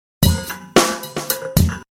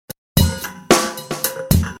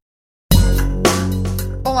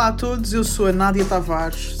Olá a todos, eu sou a Nádia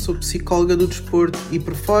Tavares, sou psicóloga do desporto e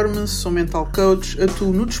performance, sou mental coach,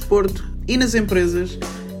 atuo no desporto e nas empresas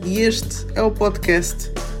e este é o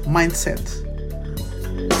podcast Mindset.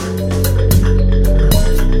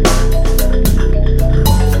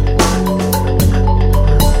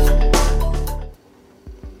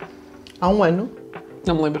 Há um ano...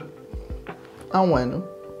 Não me lembro. Há um ano...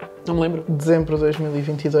 Não me lembro. Dezembro de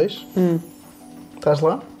 2022. Estás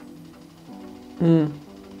lá?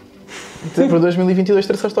 Dezembro de 2022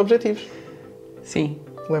 traçaste objetivos. Sim.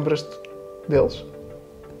 Lembras-te deles?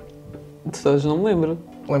 De todos não me lembro.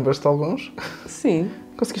 Lembras-te de alguns? Sim.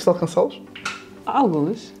 Conseguiste alcançá-los?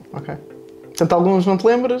 Alguns. Ok. Portanto, alguns não te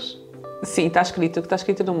lembras? Sim, está escrito. O que está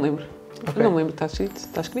escrito eu não me lembro. Okay. Eu não me lembro, está escrito.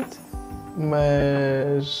 Está escrito.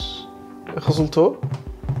 Mas... resultou?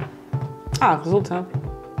 Resulta.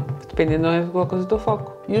 Dependendo, não é qual coisa do teu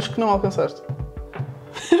foco. E os que não alcançaste?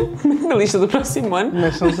 Na lista do próximo ano.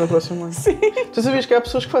 Mas são no próximo ano. Sim. Tu sabias que há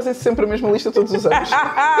pessoas que fazem sempre a mesma lista todos os anos?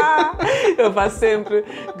 Eu faço sempre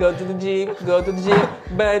go to the gym,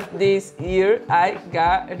 but this year I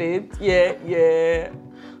got it, yeah.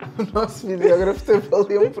 O nosso videógrafo teve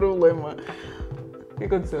ali um problema. O que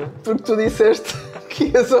aconteceu? Porque tu disseste que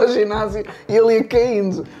ias ao ginásio e ele ia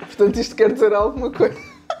caindo. Portanto, isto quer dizer alguma coisa.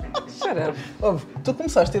 Shut up. Óbvio, tu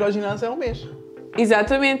começaste a ir ao ginásio há um mês.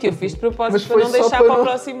 Exatamente, eu fiz de propósito para não deixar para o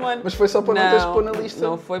próximo ano. Mas foi só para não teres de pôr na lista?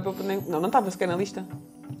 Não foi para... Não estava sequer na lista.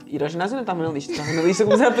 Ir ao ginásio não estava na lista. Estava na lista,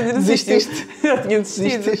 comecei a fazer desistir. Desististe? Já tinha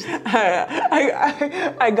desistido.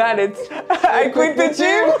 I got it. I quit the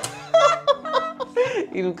gym.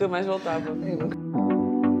 E nunca mais voltava.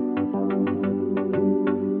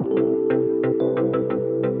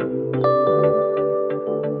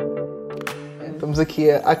 Estamos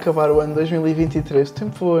aqui a acabar o ano 2023. O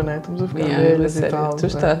tempo voa, não é? Estamos a ficar velhas e tal. Tu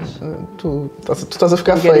estás. Tu estás a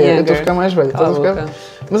ficar feia, eu estou a ficar mais velha.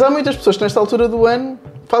 Mas há muitas pessoas que nesta altura do ano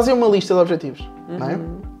fazem uma lista de objetivos, não é?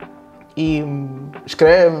 E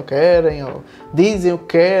escrevem o que querem, ou dizem o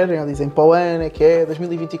que querem, ou dizem para o ano é que é,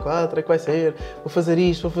 2024 é que vai ser, vou fazer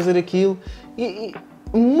isto, vou fazer aquilo. E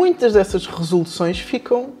muitas dessas resoluções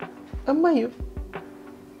ficam a meio.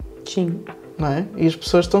 Sim. Não é? E as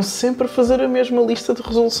pessoas estão sempre a fazer a mesma lista de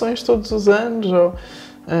resoluções todos os anos, ou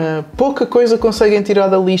pouca coisa conseguem tirar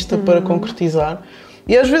da lista para concretizar.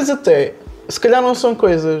 E às vezes até, se calhar não são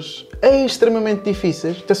coisas extremamente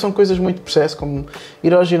difíceis, até são coisas muito de processo, como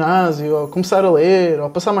ir ao ginásio, ou começar a ler, ou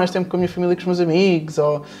passar mais tempo com a minha família e com os meus amigos,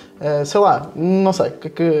 ou sei lá, não sei,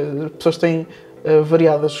 que as pessoas têm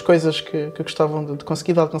variadas coisas que gostavam de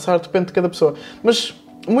conseguir alcançar, depende de cada pessoa. Mas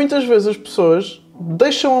muitas vezes as pessoas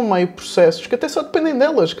deixam a meio processos que até só dependem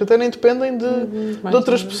delas, que até nem dependem de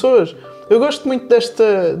outras pessoas. Eu gosto muito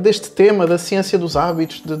deste tema, da ciência dos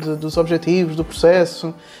hábitos, dos objetivos, do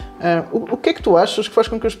processo. O que é que tu achas que faz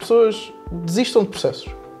com que as pessoas desistam de processos?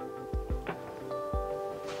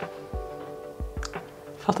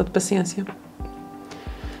 Falta de paciência.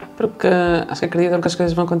 Porque acho que acreditam que as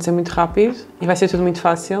coisas vão acontecer muito rápido e vai ser tudo muito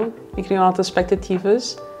fácil e criam altas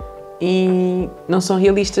expectativas e não são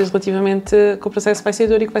realistas relativamente que o processo vai ser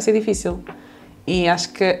duro e que vai ser difícil. E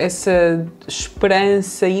acho que essa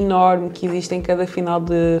esperança enorme que existe em cada final,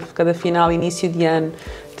 início de ano,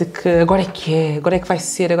 de que agora é que vai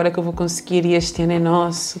ser, agora é que eu vou conseguir e este ano é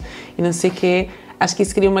nosso e não sei o quê, acho que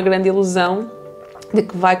isso cria uma grande ilusão de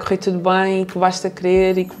que vai correr tudo bem e que basta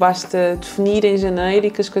querer e que basta definir em janeiro e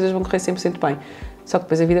que as coisas vão correr 100% bem. Só que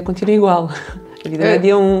depois a vida continua igual. A vida é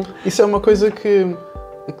dia 1. Isso é uma coisa que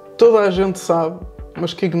toda a gente sabe,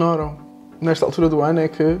 mas que ignoram nesta altura do ano, é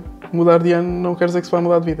que mudar de ano não quer dizer que se vai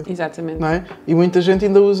mudar de vida. Exatamente. Não é? E muita gente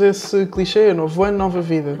ainda usa esse clichê, novo ano, nova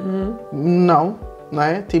vida. Não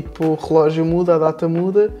é? Tipo, o relógio muda, a data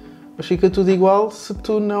muda, mas fica tudo igual se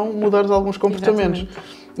tu não mudares alguns comportamentos.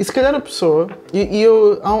 Exatamente. E se calhar a pessoa, e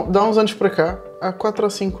eu há uns anos para cá, há 4 ou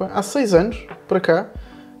 5 anos, há 6 anos para cá,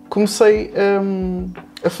 comecei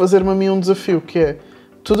a fazer-me a mim um desafio, que é,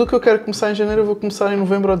 tudo o que eu quero começar em janeiro eu vou começar em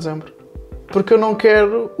novembro ou dezembro. Porque eu não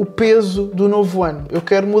quero o peso do novo ano. Eu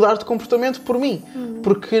quero mudar de comportamento por mim.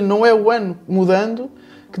 Porque não é o ano mudando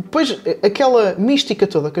que depois aquela mística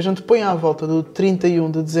toda que a gente põe à volta do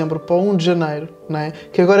 31 de dezembro para o 1 de janeiro, não é?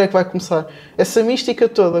 Que agora é que vai começar. Essa mística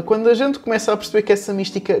toda, quando a gente começa a perceber que essa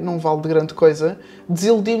mística não vale de grande coisa,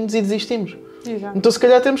 desiludimos e desistimos. Exato. Então se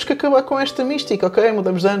calhar temos que acabar com esta mística, ok?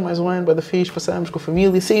 Mudamos de ano, mais um ano, vai da fixe, passamos com a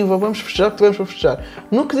família, sim, vamos festejar o que tivemos para festejar.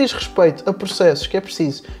 No que diz respeito a processos que é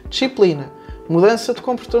preciso disciplina, mudança de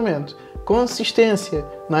comportamento, consistência,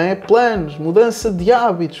 não é? Planos, mudança de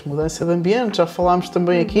hábitos, mudança de ambiente, já falámos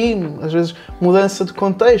também aqui, às vezes mudança de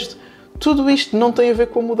contexto. Tudo isto não tem a ver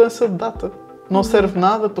com a mudança de data, não serve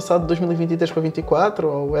nada, passado de 2023 para 24,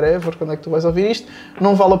 ou whatever, quando é que tu vais ouvir isto,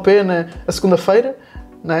 não vale a pena a segunda-feira,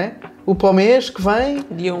 não é? O para o mês que vem,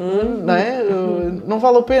 dia 1, não é? Não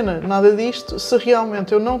vale a pena nada disto se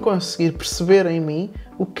realmente eu não conseguir perceber em mim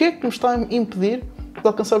o que é que me está a impedir de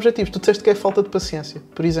alcançar objetivos. Tu disseste que é falta de paciência,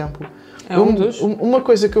 por exemplo. Uma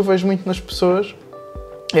coisa que eu vejo muito nas pessoas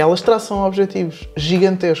é elas traçam objetivos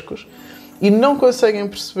gigantescos e não conseguem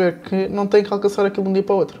perceber que não têm que alcançar aquilo de um dia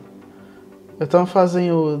para o outro. Então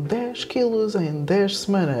fazem o 10 quilos em 10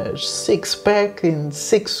 semanas, 6-pack in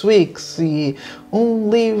 6 weeks e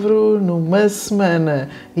um livro numa semana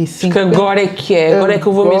e 50... Porque agora é que é, agora é que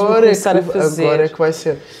eu vou mesmo começar a fazer. Agora é que vai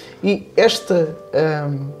ser. E esta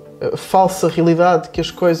falsa realidade que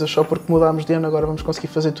as coisas, só porque mudámos de ano, agora vamos conseguir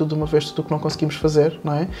fazer tudo de uma vez, tudo o que não conseguimos fazer,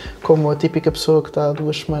 não é? Como a típica pessoa que está há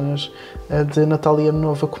 2 semanas de Natal e Ano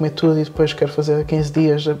Novo a comer tudo e depois quer fazer 15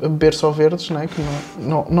 dias a beber só verdes, não é? Que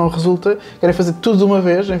não resulta. Querem fazer tudo de uma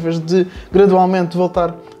vez, em vez de gradualmente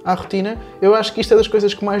voltar à rotina. Eu acho que isto é das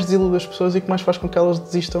coisas que mais desilude as pessoas e que mais faz com que elas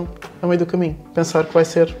desistam a meio do caminho. Pensar que vai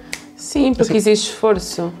ser... Sim, porque existe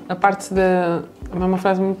esforço. A parte da... É uma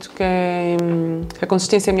frase muito que é... A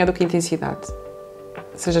consistência é melhor do que a intensidade.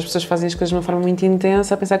 Ou seja, as pessoas fazem as coisas de uma forma muito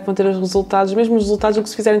intensa a pensar que vão ter os resultados, mesmo os resultados do que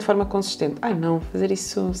se fizerem de forma consistente. Ai não, fazer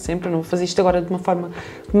isso sempre, não vou fazer isto agora de uma forma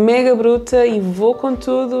mega bruta e vou com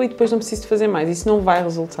tudo e depois não preciso de fazer mais. Isso não vai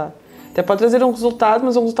resultar. Até pode trazer um resultado,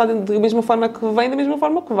 mas um resultado da mesma forma que vem, da mesma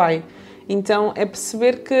forma que vai. Então é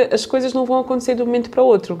perceber que as coisas não vão acontecer de um momento para o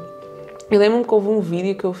outro. Eu lembro-me que houve um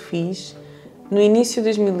vídeo que eu fiz no início de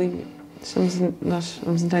 2020. Nós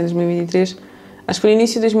vamos entrar em 2023. Acho que foi no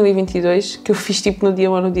início de 2022 que eu fiz tipo no dia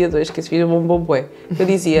 1 ou no dia 2, que esse vídeo bombou bué. Eu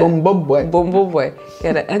dizia... bombou bué. Que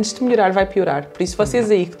era, antes de melhorar vai piorar. Por isso vocês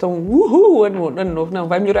aí que estão ano novo, não,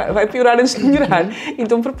 vai piorar antes de melhorar.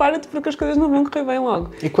 Então prepara-te porque as coisas não vão correr bem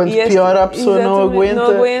logo. E quando piora a pessoa não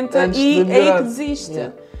aguenta antes e de melhorar. é aí que desiste.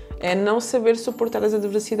 Yeah. É não saber suportar as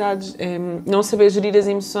adversidades, é não saber gerir as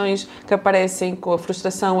emoções que aparecem com a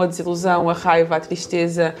frustração, a desilusão, a raiva, a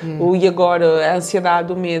tristeza, o e agora, a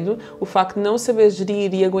ansiedade, o medo. O facto de não saber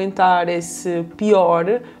gerir e aguentar esse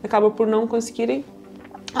pior acaba por não conseguirem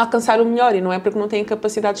alcançar o melhor, e não é porque não têm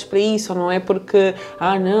capacidades para isso, ou não é porque,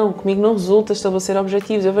 não, comigo não resulta estabelecer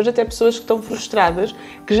objetivos. Eu vejo até pessoas que estão frustradas,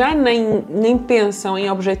 que já nem pensam em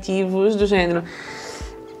objetivos do género.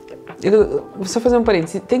 Vou só fazer um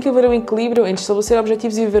parênteses. Tem que haver um equilíbrio entre estabelecer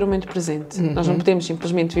objetivos e viver o momento presente. Nós não podemos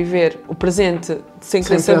simplesmente viver o presente sem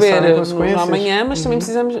querer saber no amanhã, mas também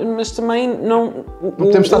precisamos, mas também não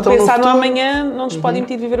pensar no amanhã não nos pode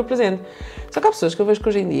impedir de viver o presente. Só que há pessoas que eu vejo que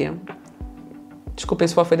hoje em dia, desculpem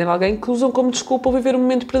se vou ofender alguém, que usam como desculpa o viver o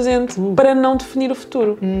momento presente para não definir o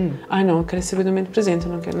futuro. Ai não, eu quero saber do momento presente,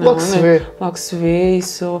 eu não quero... Logo se vê. Logo se vê,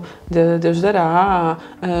 isso, Deus dará,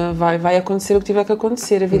 vai acontecer o que tiver que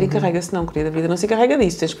acontecer, a vida encarrega-se. Não, querida, a vida não se encarrega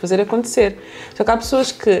disso, tens que fazer acontecer. Só que há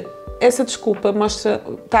pessoas que essa desculpa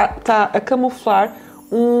está a camuflar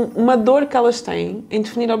uma dor que elas têm em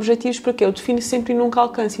definir objetivos, porque eu defino sempre e nunca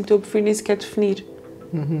alcanço, então eu prefiro nem sequer definir.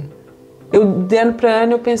 Eu, de ano para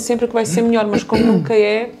ano, eu penso sempre que vai ser melhor, mas como nunca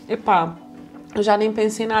é, eu já nem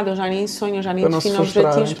penso em nada, eu já nem sonho, eu já nem defino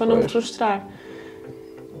objetivos para não me frustrar.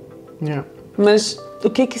 Yeah. Mas o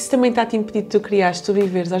que é que isso também está a te impedir de tu criares, de tu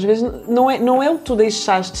viveres? Às vezes não é o que tu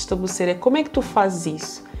deixares de estabelecer, é como é que tu fazes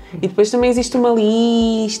isso. E depois também existe uma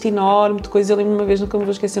lista enorme de coisas. Eu lembro uma vez, nunca me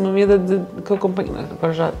vou esquecer, uma miúda que eu acompanho,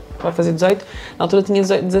 agora já vai fazer 18, na altura tinha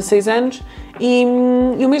 16 anos, e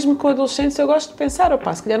eu mesmo com adolescentes eu gosto de pensar,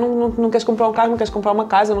 se calhar não queres comprar um carro, não queres comprar uma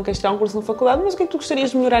casa, não queres tirar um curso na faculdade, mas o que é que tu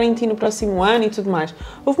gostarias de melhorar em ti no próximo ano e tudo mais?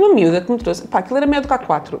 Houve uma miúda que me trouxe, aquilo era meio do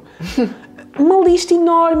K4, uma lista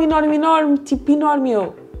enorme, tipo enorme,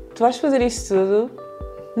 tu vais fazer isso tudo?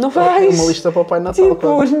 Não vais. Uma lista para o Pai Natal.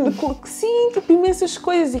 Sim, imensas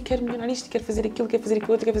coisas. E quero melhorar isto, quero fazer aquilo, quero fazer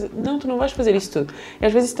aquilo outro, quero fazer... Não, tu não vais fazer isso tudo. E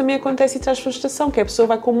às vezes isso também acontece e traz frustração, que a pessoa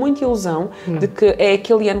vai com muita ilusão de que é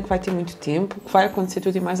aquele ano que vai ter muito tempo, que vai acontecer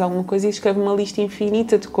tudo e mais alguma coisa, e escreve uma lista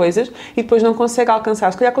infinita de coisas e depois não consegue alcançar.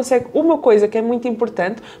 Se calhar consegue uma coisa que é muito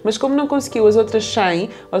importante, mas como não conseguiu as outras 100,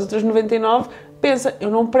 as outras 99, pensa, eu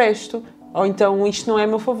não presto. Ou então isto não é a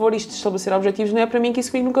meu favor, isto de estabelecer objetivos não é para mim, que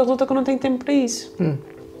isso comigo nunca resulta, que eu não tenho tempo para isso.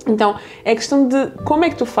 Então, é questão de como é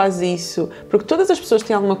que tu fazes isso, porque todas as pessoas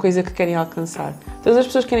têm alguma coisa que querem alcançar, todas as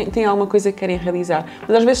pessoas têm alguma coisa que querem realizar,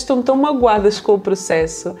 mas às vezes estão tão magoadas com o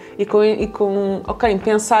processo e com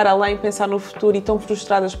pensar além, pensar no futuro, e tão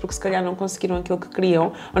frustradas porque se calhar não conseguiram aquilo que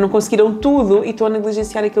queriam, ou não conseguiram tudo e estão a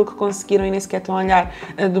negligenciar aquilo que conseguiram e nem sequer estão a olhar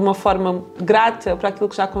de uma forma grata para aquilo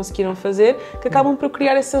que já conseguiram fazer, que acabam por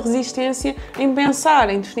criar essa resistência em pensar,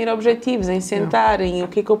 em definir objetivos, em sentar, em o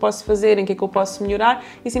que é que eu posso fazer, em que é que eu posso melhorar,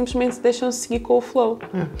 e simplesmente deixam-se seguir com o flow.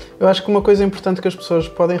 Eu acho que uma coisa importante que as pessoas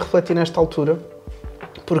podem refletir nesta altura,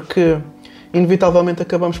 porque inevitavelmente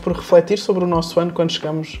acabamos por refletir sobre o nosso ano quando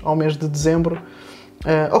chegamos ao mês de dezembro,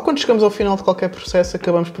 ou quando chegamos ao final de qualquer processo,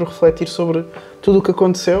 acabamos por refletir sobre tudo o que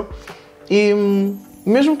aconteceu e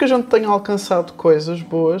mesmo que a gente tenha alcançado coisas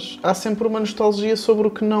boas, há sempre uma nostalgia sobre o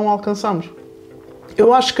que não alcançamos.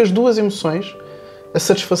 Eu acho que as duas emoções, a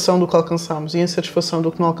satisfação do que alcançamos e a insatisfação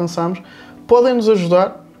do que não alcançamos, podem nos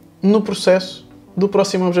ajudar no processo do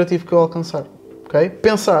próximo objetivo que eu alcançar. Okay?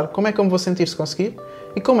 Pensar como é que eu me vou sentir se conseguir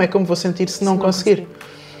e como é que eu me vou sentir se não conseguir.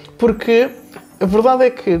 Porque a verdade é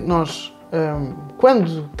que nós,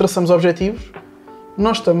 quando traçamos objetivos,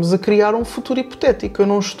 nós estamos a criar um futuro hipotético. Eu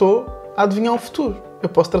não estou a adivinhar o futuro. Eu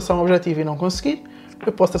posso traçar um objetivo e não conseguir.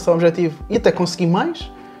 Eu posso traçar um objetivo e até conseguir mais.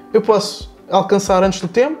 Eu posso alcançar antes do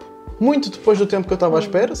tempo, muito depois do tempo que eu estava à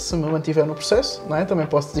espera, se me mantiver no processo, não é? Também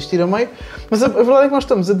posso desistir a meio. Mas a verdade é que nós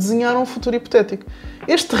estamos a desenhar um futuro hipotético.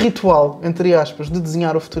 Este ritual, entre aspas, de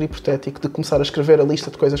desenhar o futuro hipotético, de começar a escrever a lista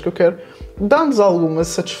de coisas que eu quero, dá-nos alguma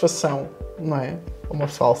satisfação, não é? Uma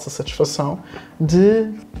falsa satisfação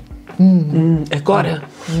de... Agora!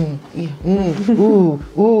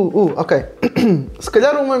 Ok. Se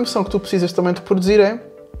calhar uma emoção que tu precisas também de produzir é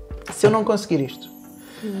se eu não conseguir isto.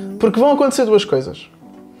 Porque vão acontecer duas coisas.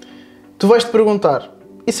 Tu vais-te perguntar,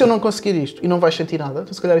 e se eu não conseguir isto? E não vais sentir nada?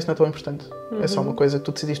 Então se calhar isso não é tão importante. É só uma coisa que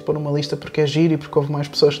tu decidiste pôr numa lista porque é giro e porque houve mais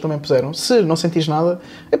pessoas que também puseram. Se não sentires nada,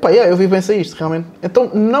 eu vivo bem sem isto, realmente.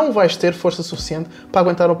 Então não vais ter força suficiente para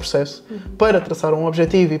aguentar o processo, para traçar um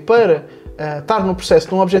objetivo e para estar no processo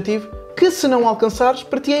de um objetivo que, se não alcançares,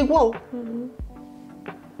 para ti é igual.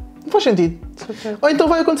 Não faz sentido. Super. Ou então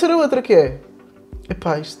vai acontecer a outra, que é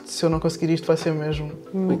isto, se eu não conseguir isto vai ser mesmo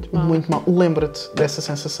muito mal. Lembra-te dessa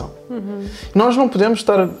sensação. Nós não podemos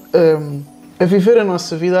estar a viver a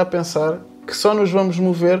nossa vida a pensar que só nos vamos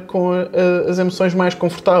mover com as emoções mais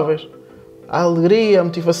confortáveis. A alegria, a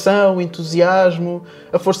motivação, o entusiasmo,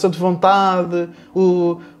 a força de vontade,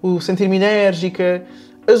 o sentir-me enérgica.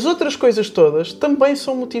 As outras coisas todas também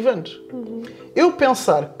são motivantes. Eu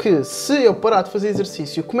pensar que se eu parar de fazer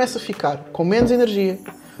exercício, começo a ficar com menos energia,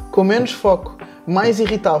 com menos foco, mais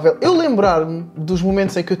irritável. Eu lembrar-me dos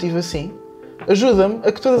momentos em que eu tive assim, ajuda-me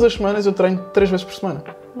a que todas as semanas eu treino 3 vezes por semana.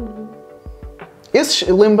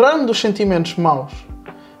 Lembrar-me dos sentimentos maus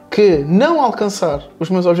que não alcançar os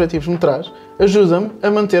meus objetivos me traz, ajuda-me a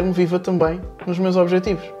manter-me viva também nos meus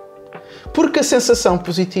objetivos. Porque a sensação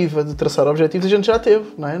positiva de traçar objetivos a gente já teve,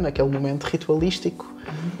 não é? Naquele momento ritualístico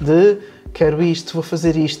de quero isto, vou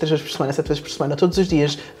fazer isto 3 vezes por semana, 7 vezes por semana, todos os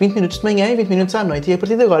dias, 20 minutos de manhã e 20 minutos à noite, e a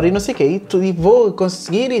partir de agora, e não sei o quê, e vou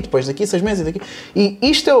conseguir, e depois daqui 6 meses, e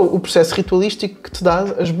isto é o processo ritualístico que te dá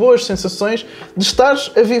as boas sensações de estares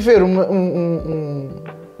a viver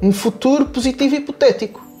um futuro positivo e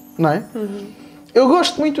hipotético, não é? Eu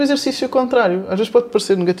gosto muito do exercício contrário. Às vezes pode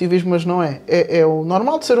parecer negativismo, mas não é. É o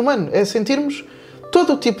normal de ser humano. É sentirmos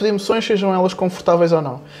todo o tipo de emoções, sejam elas confortáveis ou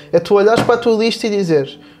não. É tu olhares para a tua lista e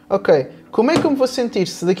dizeres, ok, como é que eu me vou sentir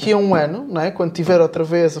se daqui a um ano, não é? Quando estiver outra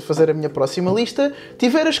vez a fazer a minha próxima lista,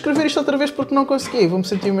 estiver a escrever isto outra vez porque não consegui, vou-me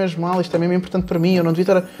sentir mesmo mal, isto é mesmo importante para mim, eu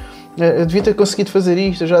devia ter conseguido fazer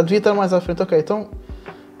isto, eu já devia estar mais à frente. Ok, então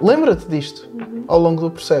lembra-te disto ao longo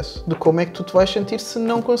do processo, de como é que tu te vais sentir se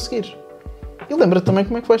não conseguires. E lembra-te também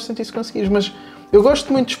como é que vais sentir se conseguires. Mas eu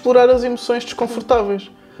gosto muito de explorar as emoções desconfortáveis,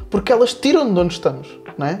 porque elas tiram-nos de onde estamos,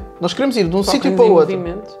 não é? Nós queremos ir de um sítio para o outro.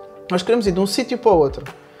 Nós queremos ir de um sítio para o outro,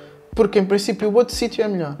 porque em princípio o outro sítio é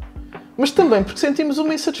melhor. Mas também porque sentimos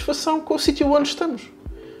uma insatisfação com o sítio onde estamos.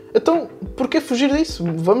 Então, porquê fugir disso?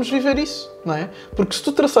 Vamos viver isso, não é? Porque se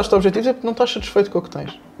tu traçaste objetivos é porque não estás satisfeito com o que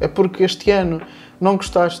tens. É porque este ano não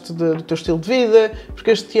gostaste do teu estilo de vida,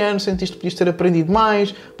 porque este ano sentiste que podias ter aprendido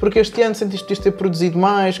mais, porque este ano sentiste que podias ter produzido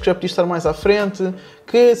mais, que já podias estar mais à frente,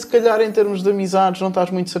 que se calhar em termos de amizades não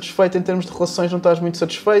estás muito satisfeito, em termos de relações não estás muito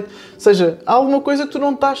satisfeito. Ou seja, há alguma coisa que tu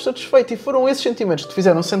não estás satisfeito e foram esses sentimentos que te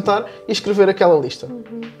fizeram sentar e escrever aquela lista.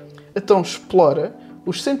 Então explora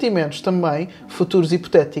os sentimentos também, futuros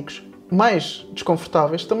hipotéticos, mais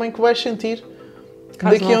desconfortáveis, também que vais sentir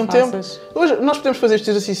daqui a um tempo. Hoje, nós podemos fazer este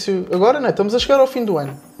exercício agora, não é? Estamos a chegar ao fim do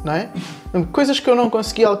ano, não é? Coisas que eu não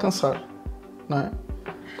consegui alcançar, não é?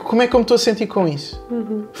 Como é que eu me estou a sentir com isso?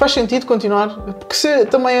 Faz sentido continuar? Porque se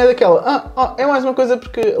também é daquela, é mais uma coisa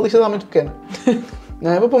porque a lista está muito pequena.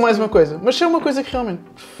 Não é? Vou pôr mais uma coisa. Mas se é uma coisa que realmente,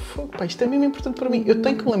 isto é mesmo importante para mim, eu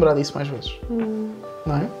tenho que me lembrar disso mais vezes.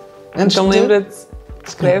 Não é? Então lembra-te,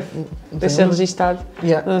 escreve, deixa registado.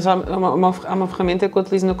 Yeah. Há uma ferramenta que eu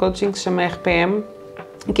utilizo no coaching que se chama RPM,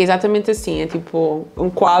 que é exatamente assim, é tipo um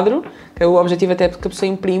quadro, que é o objetivo até que a pessoa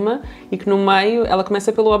imprima, e que no meio, ela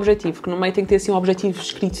começa pelo objetivo, que no meio tem que ter assim um objetivo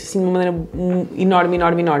escrito assim de uma maneira enorme,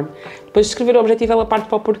 enorme, enorme. Depois de escrever o objetivo, ela parte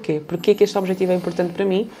para o porquê. Porquê que este objetivo é importante para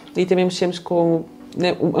mim, e também mexemos com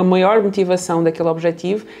a maior motivação daquele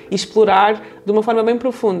objetivo e explorar de uma forma bem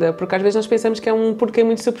profunda, porque às vezes nós pensamos que é um porquê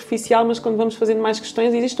muito superficial, mas quando vamos fazendo mais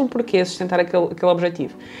questões existe um porquê a sustentar aquele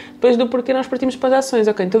objetivo. Depois do porquê nós partimos para as ações,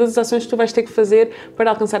 ok, todas as ações que tu vais ter que fazer para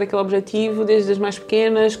alcançar aquele objetivo, desde as mais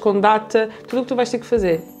pequenas, com data, tudo o que tu vais ter que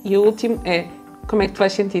fazer. E o último é, como é que tu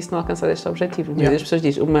vais sentir se não alcançar este objetivo? Muitas vezes as pessoas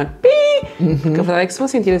dizem uma pi, porque a verdade é que se vão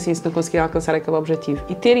sentir assim se não conseguirem alcançar aquele objetivo.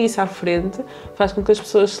 E ter isso à frente faz com que as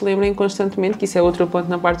pessoas se lembrem constantemente, que isso é outro ponto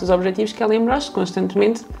na parte dos objetivos, que é lembrar-te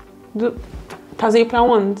constantemente de estás a ir para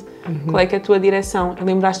onde, qual é que é a tua direção. E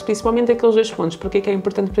lembrar-te principalmente daqueles 2 pontos, porque é que é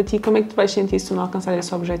importante para ti, como é que tu vais sentir se tu não alcançar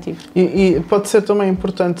esse objetivo. E pode ser também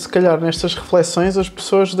importante, se calhar, nestas reflexões, as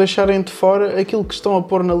pessoas deixarem de fora aquilo que estão a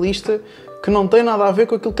pôr na lista que não tem nada a ver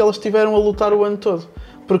com aquilo que elas tiveram a lutar o ano todo.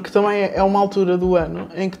 Porque também é uma altura do ano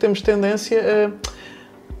em que temos tendência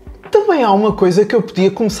a... Também há uma coisa que eu podia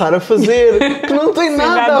começar a fazer que não tem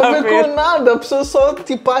nada a ver com nada. A pessoa só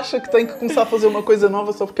tipo acha que tem que começar a fazer uma coisa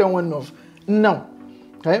nova só porque é um ano novo. Não.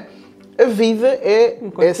 Okay? A vida é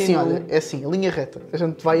assim, olha, é assim, linha reta. A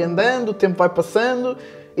gente vai andando, o tempo vai passando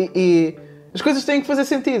e as coisas têm que fazer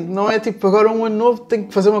sentido. Não é tipo, agora um ano novo tenho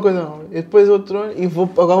que fazer uma coisa nova. E depois outro ano, e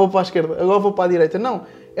agora vou para a esquerda, agora vou para a direita. Não,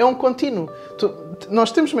 é um contínuo.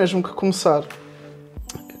 Nós temos mesmo que começar.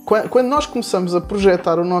 Quando nós começamos a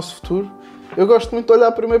projetar o nosso futuro, eu gosto muito de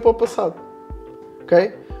olhar primeiro para o passado.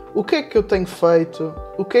 Ok? O que é que eu tenho feito?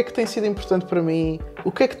 O que é que tem sido importante para mim?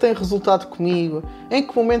 O que é que tem resultado comigo? Em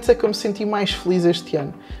que momentos é que eu me senti mais feliz este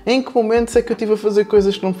ano? Em que momentos é que eu estive a fazer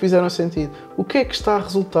coisas que não me fizeram sentido? O que é que está a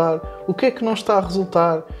resultar? O que é que não está a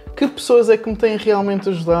resultar? Que pessoas é que me têm realmente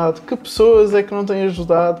ajudado? Que pessoas é que não têm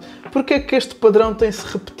ajudado? Porque é que este padrão tem-se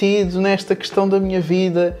repetido nesta questão da minha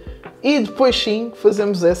vida? E depois sim,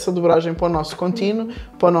 fazemos essa dobragem para o nosso contínuo,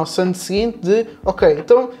 para o nosso ano seguinte de, ok,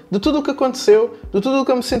 então, de tudo o que aconteceu, de tudo o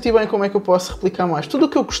que eu me senti bem, como é que eu posso replicar mais? Tudo o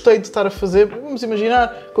que eu gostei de estar a fazer, vamos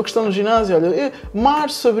imaginar, com a questão do ginásio, olha,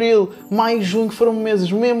 março, abril, maio, junho, foram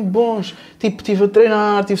meses mesmo bons, tipo, estive a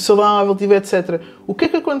treinar, estive saudável, estive etc. O que é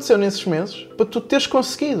que aconteceu nesses meses para tu teres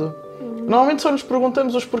conseguido? Normalmente só nos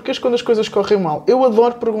perguntamos os porquês quando as coisas correm mal. Eu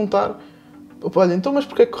adoro perguntar, olha, então, mas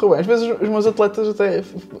porquê que correu bem? Às vezes os meus atletas até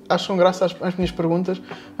acham graça às minhas perguntas.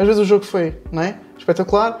 Às vezes o jogo foi, não é?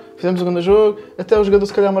 Espetacular, fizemos o grande jogo, até o jogador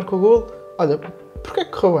se calhar marcou o golo. Olha, porquê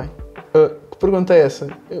que correu bem? Que pergunta é essa?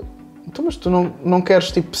 Então, mas tu não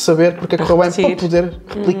queres tipo, saber porquê que correu bem para poder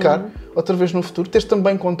replicar outra vez no futuro? Teres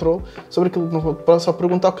também controle sobre aquilo que não podes só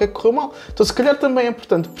perguntar o que é que correu mal. Então, se calhar também é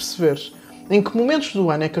importante perceberes em que momentos do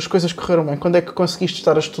ano é que as coisas correram bem? Quando é que conseguiste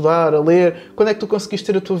estar a estudar, a ler? Quando é que tu conseguiste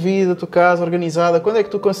ter a tua vida, a tua casa organizada? Quando é que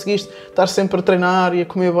tu conseguiste estar sempre a treinar e a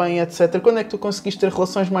comer bem, etc? Quando é que tu conseguiste ter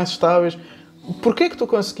relações mais estáveis? Porquê é que tu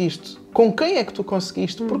conseguiste? Com quem é que tu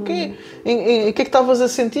conseguiste? Porquê? O que é que estavas a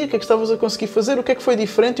sentir? O que é que estavas a conseguir fazer? O que é que foi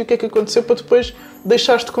diferente e o que é que aconteceu para depois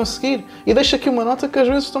deixares de conseguir? E deixa aqui uma nota que às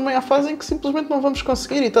vezes também há fases em que simplesmente não vamos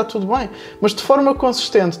conseguir e está tudo bem. Mas de forma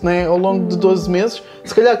consistente, né? Ao longo de 12 meses,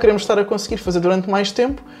 se calhar queremos estar a conseguir fazer durante mais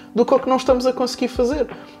tempo do que o que não estamos a conseguir fazer.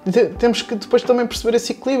 Temos que depois também perceber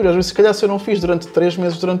esse equilíbrio. Às vezes, se calhar, se eu não fiz durante 3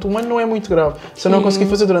 meses durante um ano, não é muito grave. Se eu não conseguir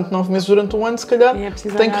fazer durante 9 meses durante um ano, se calhar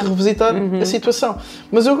tenho que revisitar a situação.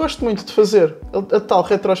 Mas eu gosto muito de fazer a tal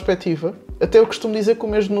retrospectiva. Até eu costumo dizer que o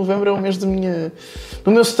mês de novembro é o mês do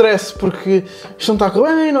meu stress, porque isto não está a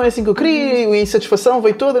correr bem, não é assim que eu queria, e a insatisfação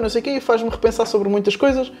veio toda, não sei o quê, e faz-me repensar sobre muitas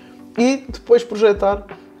coisas e depois projetar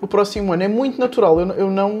o próximo ano. É muito natural, eu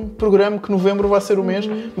não programo que novembro vai ser o mês,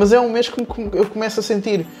 mas é um mês que eu começo a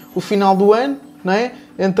sentir o final do ano, não é?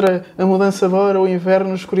 Entre a mudança de hora, o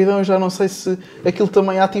inverno, a escuridão, eu já não sei se aquilo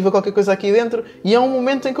também ativa qualquer coisa aqui dentro, e é um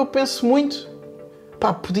momento em que eu penso muito,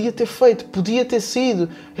 pá, podia ter feito, podia ter sido,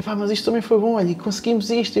 epá, mas isto também foi bom, olha, e conseguimos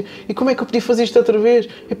isto, e como é que eu podia fazer isto outra vez?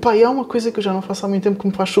 Epá, e há uma coisa que eu já não faço há muito tempo que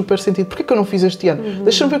me faz super sentido, porquê que eu não fiz este ano?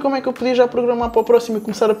 Deixa-me ver como é que eu podia já programar para o próximo e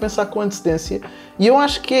começar a pensar com antecedência, e eu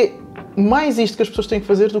acho que é mais isto que as pessoas têm que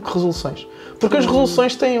fazer do que resoluções, porque as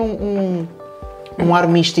resoluções têm um ar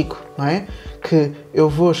místico, não é? Que eu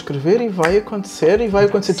vou escrever e vai acontecer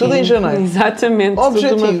tudo em janeiro. Exatamente, tudo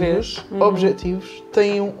de uma vez. Objetivos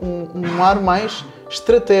têm um ar mais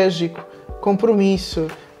estratégico, compromisso,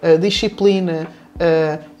 disciplina,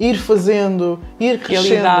 ir fazendo, ir crescendo.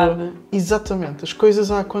 Realidade. Exatamente. As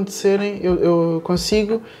coisas a acontecerem, eu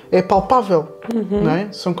consigo, é palpável, não é?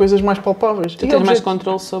 São coisas mais palpáveis. Tu tens mais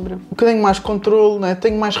controle sobre. Tenho mais controle, não é?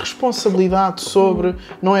 Tenho mais responsabilidade sobre,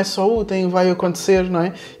 não é só vai acontecer, não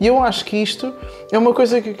é? E eu acho que isto é uma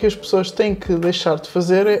coisa que as pessoas têm que deixar de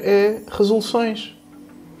fazer, é resoluções.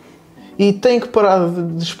 E têm que parar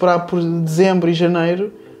de esperar por dezembro e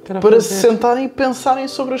janeiro para se sentarem e pensarem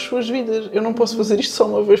sobre as suas vidas. Eu não posso fazer isto só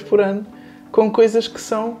uma vez por ano com coisas que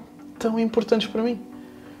são tão importantes para mim,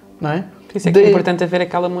 não é? Por isso é que é importante haver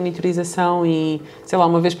aquela monitorização e, sei lá,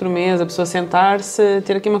 uma vez por mês a pessoa sentar-se,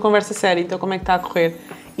 ter aqui uma conversa séria. Então, como é que está a correr?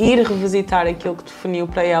 Ir revisitar aquilo que definiu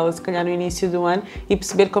para ela, se calhar no início do ano, e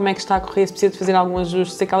perceber como é que está a correr, se precisa de fazer algum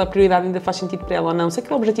ajuste, se aquela prioridade ainda faz sentido para ela ou não, se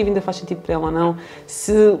aquele objetivo ainda faz sentido para ela ou não,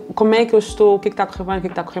 como é que eu estou, o que é que está a correr bem, o que é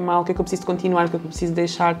que está a correr mal, o que é que eu preciso de continuar, o que é que eu preciso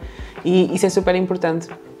deixar, e isso é super importante.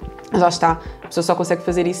 Mas lá está, a pessoa só consegue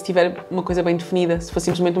fazer isso se tiver uma coisa bem definida. Se for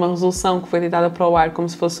simplesmente uma resolução que foi deitada para o ar como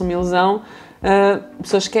se fosse uma ilusão, a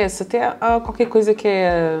pessoa esquece. Até há qualquer coisa que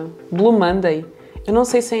é Blue Monday. Eu não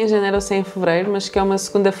sei se é em janeiro ou se é em fevereiro, mas que é uma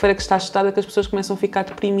segunda-feira que está ajustada que as pessoas começam a ficar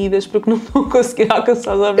deprimidas porque não vão conseguir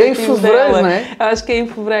alcançar os objetivos dela. É em fevereiro, não é? Acho que é em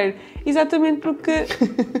fevereiro. Exatamente porque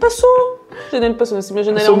passou. Janeiro passou. Assim, mas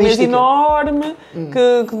janeiro é um mês enorme,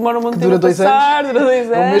 que demora um monte de tempo a passar. Dura 2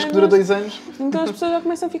 anos. É um mês que dura 2 anos. Então as pessoas já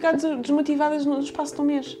começam a ficar desmotivadas no espaço de um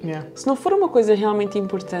mês. Yeah. Se não for uma coisa realmente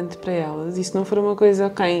importante para elas, e se não for uma coisa,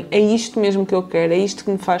 ok, é isto mesmo que eu quero, é isto que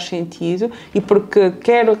me faz sentido, e porque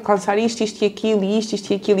quero alcançar isto e aquilo, e isto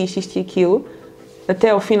e aquilo, isto e aquilo, até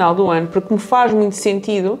ao final do ano, porque me faz muito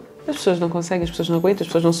sentido, as pessoas não conseguem, as pessoas não aguentam, as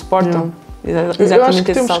pessoas não suportam. Exatamente. Eu acho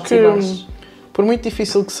que temos que, por muito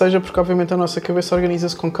difícil que seja, porque obviamente a nossa cabeça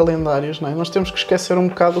organiza-se com calendários, não é? Nós temos que esquecer um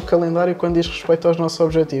bocado o calendário quando diz respeito aos nossos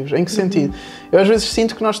objetivos. Em que sentido? Eu às vezes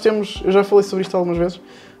sinto que nós temos, eu já falei sobre isto algumas vezes,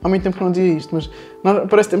 há muito tempo que não dizia isto, mas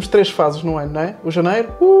parece que temos 3 fases no ano, não é? O janeiro,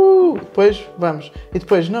 depois vamos. E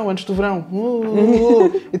depois, não, antes do verão,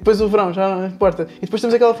 e depois o verão, já não importa. E depois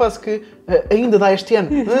temos aquela fase que ainda dá este ano,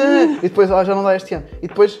 e depois já não dá este ano. E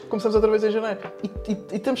depois começamos outra vez em janeiro.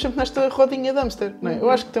 E estamos sempre nesta rodinha de hamster, não é? Eu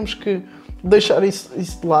acho que temos que deixar isso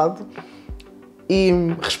de lado e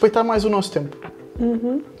respeitar mais o nosso tempo,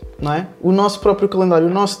 não é? O nosso próprio calendário, o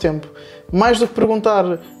nosso tempo. Mais do que perguntar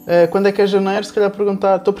quando é que é janeiro, se calhar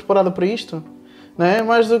perguntar, estou preparada para isto? Não é?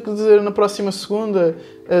 Mais do que dizer na próxima segunda,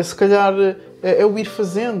 se calhar é o ir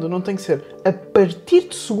fazendo, não tem que ser. A partir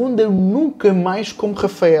de segunda eu nunca mais como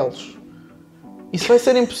Rafaelos. Isso vai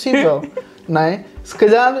ser impossível, não é? Se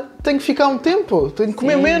calhar tenho que ficar um tempo, tenho que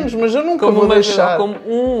comer menos, mas eu nunca vou deixar. Ou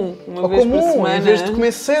como uma vez por semana. Em vez de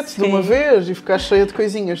comer 7 de uma vez e ficar cheia de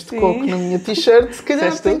coisinhas de coco na minha t-shirt, se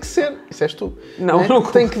calhar tem que ser. Isso és tu. Não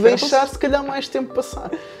tem que deixar, se calhar, mais tempo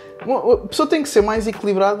passar. A pessoa tem que ser mais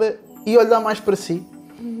equilibrada e olhar mais para si.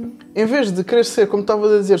 Em vez de querer ser, como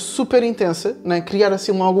estava a dizer, super intensa, não é? Criar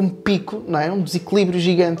assim logo um pico, não é? Um desequilíbrio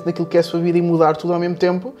gigante daquilo que é a sua vida e mudar tudo ao mesmo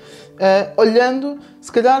tempo, olhando,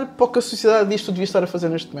 se calhar, para o que a sociedade diz que tu devias estar a fazer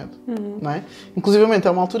neste momento. Não é? Inclusivamente,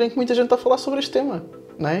 é uma altura em que muita gente está a falar sobre este tema.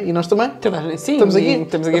 Não é? E nós também estamos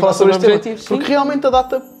aqui a falar sobre este tema. Porque realmente a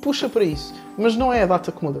data puxa para isso. Mas não é a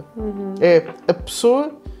data que muda. É a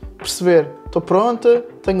pessoa perceber, estou pronta,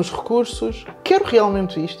 tenho os recursos, quero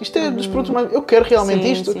realmente isto. Isto é dos produtos mais... Eu quero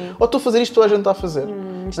realmente isto? Ou estou a fazer isto que toda a gente está a fazer?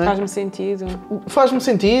 Isto faz-me sentido. Faz-me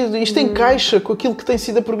sentido. Isto encaixa com aquilo que tem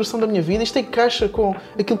sido a progressão da minha vida. Isto encaixa com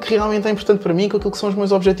aquilo que realmente é importante para mim, com aquilo que são os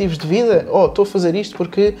meus objetivos de vida. Estou a fazer isto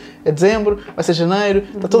porque é dezembro, vai ser janeiro,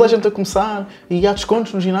 está toda a gente a começar e há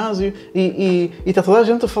descontos no ginásio e está toda a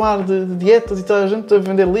gente a falar de dietas e toda a gente a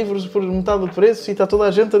vender livros por metade do preço e está toda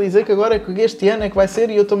a gente a dizer que agora é que este ano é que vai ser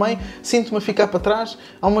e eu também sinto-me a ficar para trás.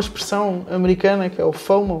 Há uma expressão americana que é o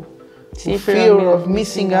FOMO, o Fear of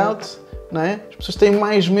Missing Out. Não é? As pessoas têm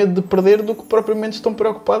mais medo de perder do que propriamente estão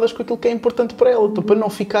preocupadas com aquilo que é importante para elas. Então, para não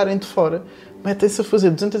ficarem de fora, metem-se a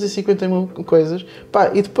fazer 250 mil coisas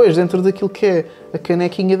e depois, dentro daquilo que é a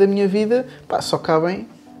canequinha da minha vida, só cabem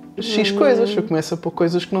X coisas. Eu começo a pôr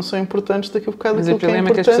coisas que não são importantes daqui a bocado. Mas o problema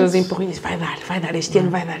é que as pessoas empurram e dizem vai dar, este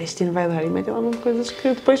ano vai dar, e metem lá coisas que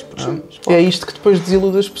depois... É isto que depois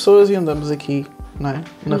desilude as pessoas e andamos aqui, não é?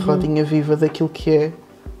 Na rodinha viva daquilo que é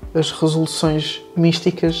as resoluções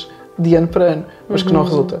místicas de ano para ano, mas que não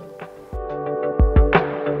resulta.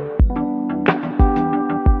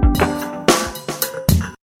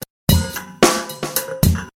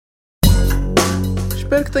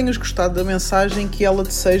 Espero que tenhas gostado da mensagem, que ela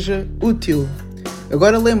te seja útil.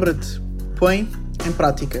 Agora lembra-te, põe em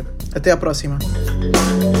prática. Até à próxima.